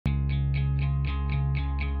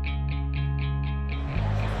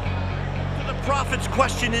prophet's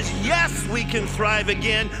question is, yes, we can thrive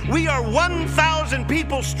again. We are 1,000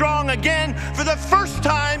 people strong again for the first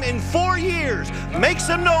time in 4 years. Make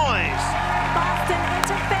some noise. Boston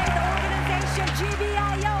Interfaith Organization,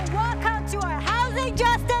 GBIO, welcome to our Housing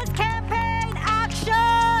Justice Campaign Action.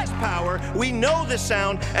 Power, we know the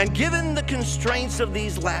sound, and given the constraints of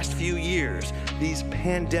these last few years, these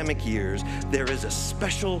pandemic years, there is a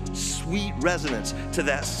special sweet resonance to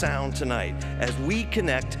that sound tonight as we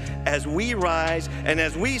connect, as we rise, and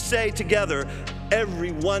as we say together,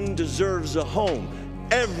 everyone deserves a home.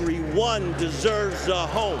 Everyone deserves a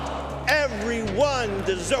home. Everyone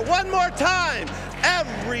deserves, one more time,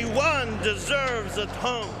 everyone deserves a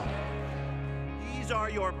home. These are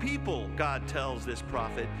your people, God tells this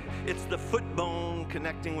prophet. It's the foot bone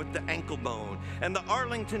connecting with the ankle bone, and the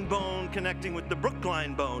Arlington bone connecting with the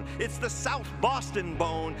Brookline bone. It's the South Boston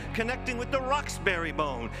bone connecting with the Roxbury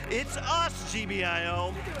bone. It's us,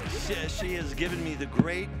 GBIO. She has given me the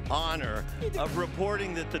great honor of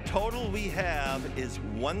reporting that the total we have is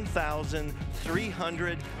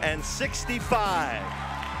 1,365.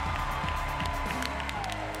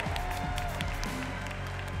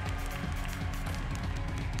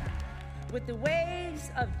 With the waves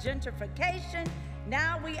of gentrification,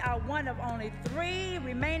 now we are one of only 3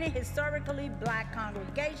 remaining historically Black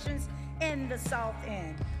congregations in the South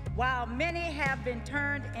End, while many have been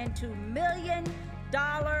turned into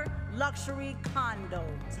million-dollar luxury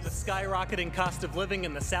condos. The skyrocketing cost of living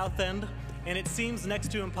in the South End, and it seems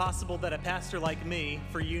next to impossible that a pastor like me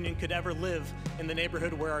for Union could ever live in the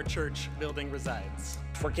neighborhood where our church building resides.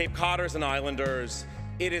 For Cape Codders and Islanders,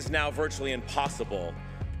 it is now virtually impossible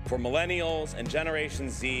for millennials and Generation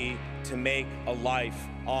Z to make a life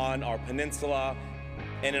on our peninsula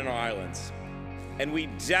and in our islands. And we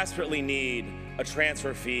desperately need a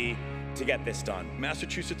transfer fee to get this done.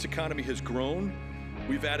 Massachusetts' economy has grown.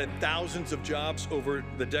 We've added thousands of jobs over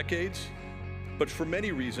the decades, but for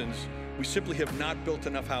many reasons, we simply have not built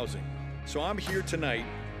enough housing. So I'm here tonight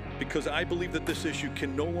because I believe that this issue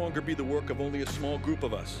can no longer be the work of only a small group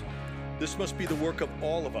of us. This must be the work of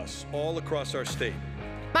all of us, all across our state.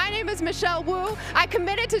 My name is Michelle Wu. I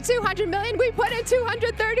committed to $200 million. We put in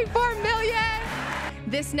 $234 million.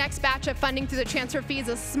 This next batch of funding through the transfer fee is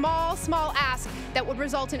a small ask that would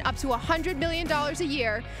result in up to $100 million a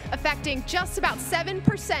year, affecting just about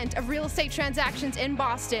 7% of real estate transactions in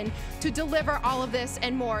Boston to deliver all of this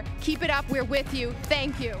and more. Keep it up. We're with you.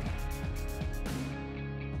 Thank you.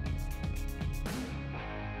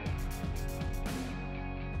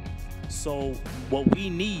 So what we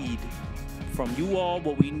need from you all,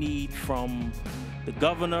 what we need from the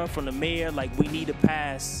governor, from the mayor, like we need to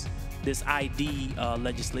pass this ID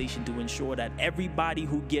legislation to ensure that everybody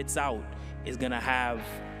who gets out is gonna have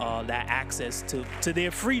that access to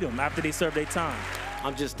their freedom after they serve their time.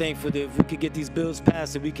 I'm just thankful that if we could get these bills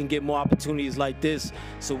passed, that we can get more opportunities like this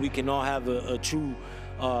so we can all have a true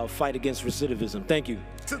fight against recidivism. Thank you.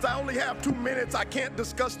 Since I only have 2 minutes, I can't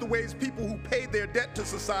discuss the ways people who paid their debt to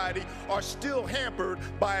society are still hampered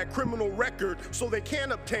by a criminal record so they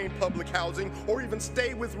can't obtain public housing or even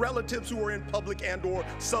stay with relatives who are in public and/or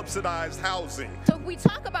subsidized housing. So if we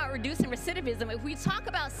talk about reducing recidivism, if we talk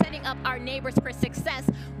about setting up our neighbors for success,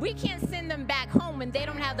 we can't send them back home when they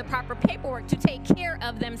don't have the proper paperwork to take care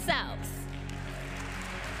of themselves.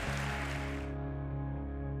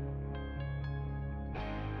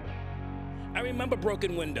 I remember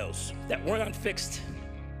broken windows that weren't unfixed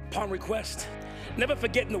upon request. Never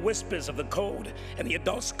forgetting the whispers of the code and the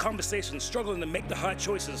adults' conversations struggling to make the hard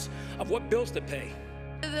choices of what bills to pay.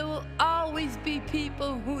 There will always be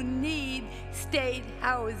people who need state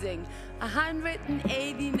housing.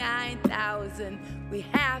 189,000. We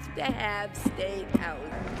have to have state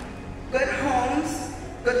housing. Good homes,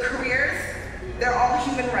 good careers, they're all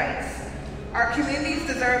human rights. Our communities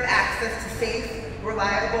deserve access to safe,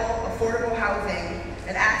 reliable, affordable housing,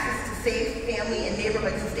 and access to safe family and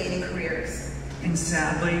neighborhood-sustaining careers. And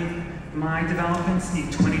sadly, my developments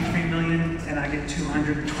need $23 million, and I get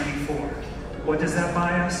 $224. What does that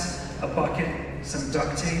buy us? A bucket, some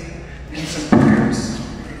duct tape, and some prayers.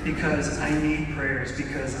 Because I need prayers,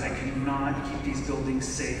 because I cannot keep these buildings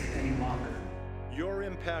safe any longer. Your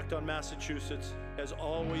impact on Massachusetts has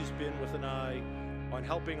always been with an eye on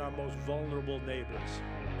helping our most vulnerable neighbors,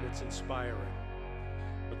 and it's inspiring.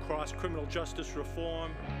 Across criminal justice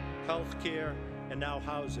reform, healthcare, and now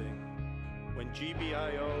housing, when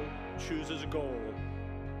GBIO chooses a goal,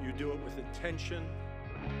 you do it with intention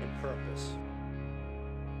and purpose.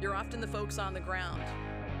 You're often the folks on the ground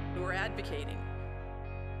who are advocating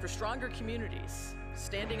for stronger communities,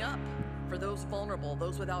 standing up for those vulnerable,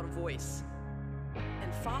 those without a voice,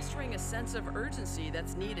 and fostering a sense of urgency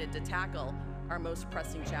that's needed to tackle our most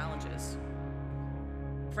pressing challenges.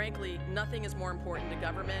 Frankly, nothing is more important to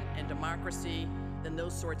government and democracy than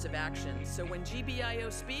those sorts of actions. So when GBIO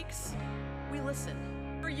speaks, we listen.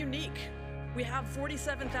 We're unique. We have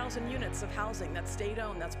 47,000 units of housing that's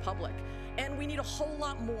state-owned, that's public, and we need a whole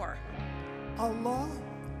lot more. Allah,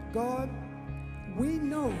 God, we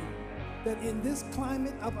know that in this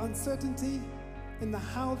climate of uncertainty in the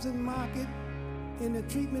housing market, in the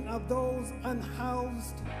treatment of those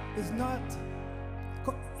unhoused is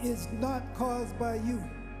not caused by you.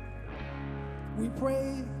 We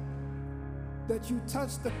pray that you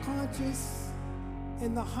touch the conscience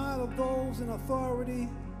and the heart of those in authority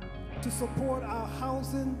to support our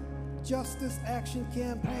housing justice action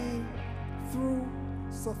campaign through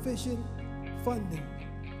sufficient funding.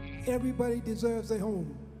 Everybody deserves a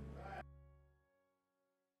home.